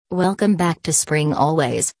Welcome back to Spring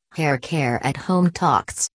Always, Hair Care at Home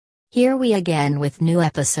Talks. Here we again with new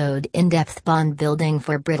episode in-depth bond building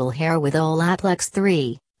for brittle hair with Olaplex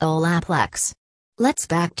 3, Olaplex. Let's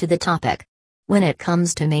back to the topic. When it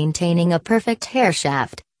comes to maintaining a perfect hair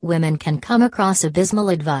shaft, women can come across abysmal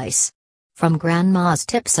advice. From grandma's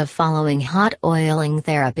tips of following hot oiling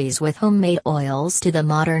therapies with homemade oils to the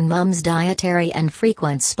modern mom's dietary and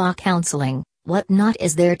frequent spa counseling, what not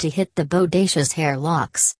is there to hit the bodacious hair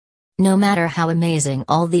locks? No matter how amazing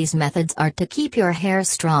all these methods are to keep your hair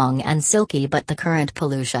strong and silky, but the current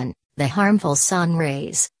pollution, the harmful sun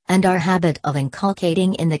rays, and our habit of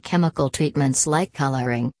inculcating in the chemical treatments like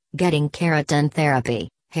coloring, getting keratin therapy,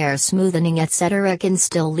 hair smoothening etc. can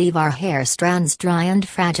still leave our hair strands dry and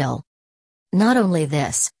fragile. Not only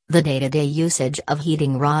this, the day-to-day usage of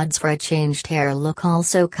heating rods for a changed hair look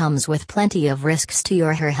also comes with plenty of risks to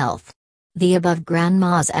your hair health. The above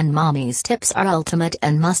grandma's and mommy's tips are ultimate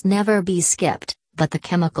and must never be skipped, but the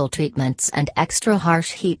chemical treatments and extra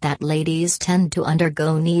harsh heat that ladies tend to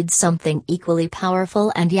undergo need something equally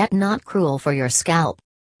powerful and yet not cruel for your scalp.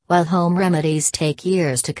 While home remedies take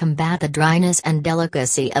years to combat the dryness and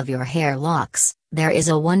delicacy of your hair locks, there is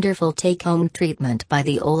a wonderful take-home treatment by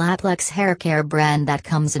the Olaplex hair care brand that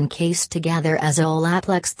comes encased together as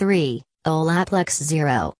Olaplex 3, Olaplex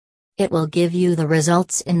 0. It will give you the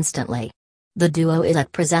results instantly. The duo is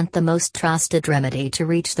at present the most trusted remedy to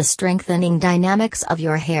reach the strengthening dynamics of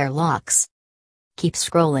your hair locks. Keep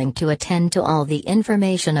scrolling to attend to all the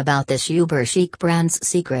information about this uber chic brand's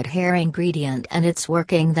secret hair ingredient and its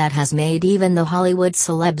working that has made even the Hollywood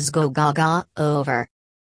celebs go gaga over.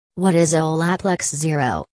 What is Olaplex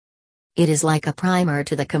 0? It is like a primer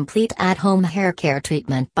to the complete at-home hair care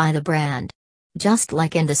treatment by the brand. Just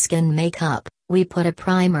like in the skin makeup, we put a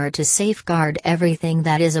primer to safeguard everything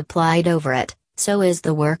that is applied over it, so is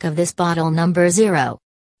the work of this bottle number 0.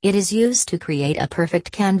 It is used to create a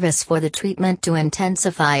perfect canvas for the treatment to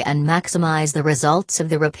intensify and maximize the results of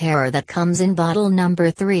the repair that comes in bottle number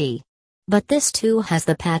 3. But this too has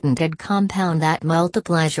the patented compound that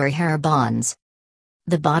multiplies your hair bonds.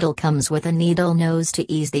 The bottle comes with a needle nose to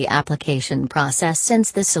ease the application process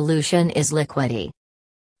since the solution is liquidy.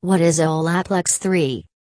 What is Olaplex 3?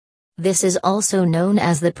 This is also known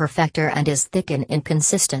as the perfector and is thickened in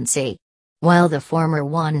consistency. While the former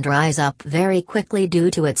one dries up very quickly due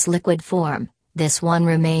to its liquid form, this one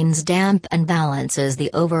remains damp and balances the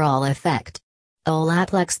overall effect.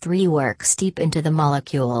 Olaplex 3 works deep into the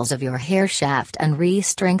molecules of your hair shaft and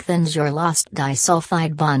re-strengthens your lost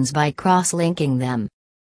disulfide bonds by cross-linking them.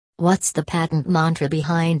 What's the patent mantra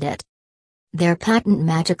behind it? Their patent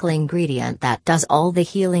magical ingredient that does all the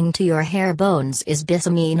healing to your hair bones is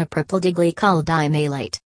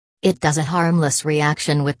bis-aminopropyl-diglycol-dimalate. It does a harmless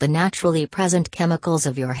reaction with the naturally present chemicals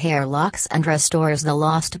of your hair locks and restores the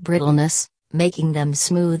lost brittleness, making them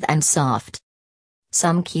smooth and soft.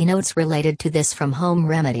 Some keynotes related to this from Home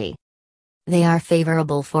Remedy. They are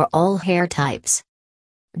favorable for all hair types.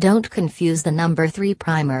 Don't confuse the number 3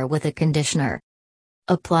 primer with a conditioner.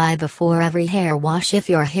 Apply before every hair wash if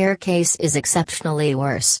your hair case is exceptionally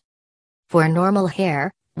worse. For normal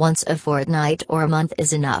hair, once a fortnight or a month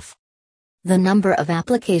is enough. The number of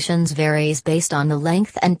applications varies based on the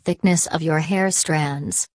length and thickness of your hair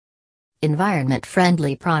strands.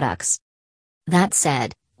 Environment-friendly products. That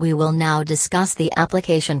said, we will now discuss the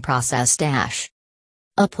application process.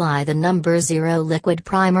 Apply the number 0 liquid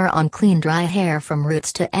primer on clean dry hair from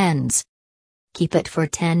roots to ends. Keep it for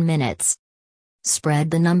 10 minutes. Spread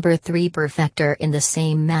the number 3 perfector in the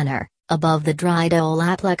same manner, above the dried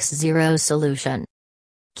Olaplex 0 solution.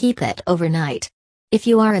 Keep it overnight. If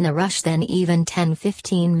you are in a rush, then even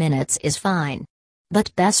 10-15 minutes is fine.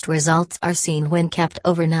 But best results are seen when kept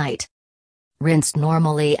overnight. Rinse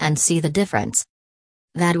normally and see the difference.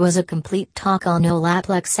 That was a complete talk on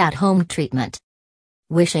Olaplex at home treatment.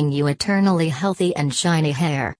 Wishing you eternally healthy and shiny hair.